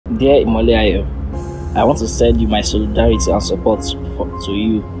Dear Imoleayo, I want to send you my solidarity and support to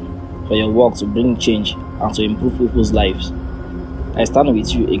you for your work to bring change and to improve people's lives. I stand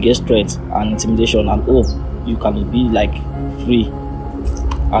with you against threats and intimidation and hope you can be free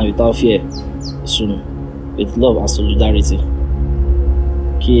and without fear soon. With love and solidarity.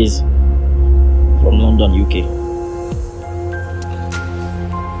 Keys from London, UK.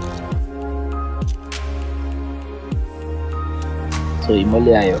 So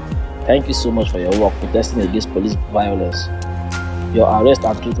Imoleayo, thank you so much for your work protesting against police violence. Your arrest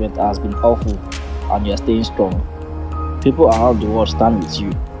and treatment has been awful and you are staying strong. People around the world stand with you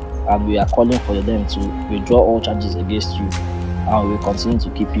and we are calling for them to withdraw all charges against you, and we will continue to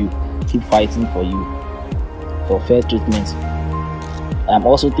keep fighting for you for fair treatment. I am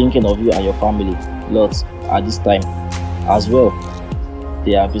also thinking of you and your family lots at this time as well.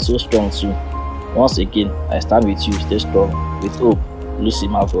 They have been so strong too. Once again, I stand with you. Stay strong. With hope, Lucy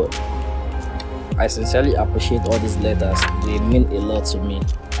Marvel. I sincerely appreciate all these letters. They mean a lot to me.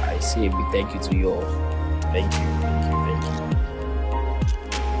 I say a big thank you to you all. Thank you.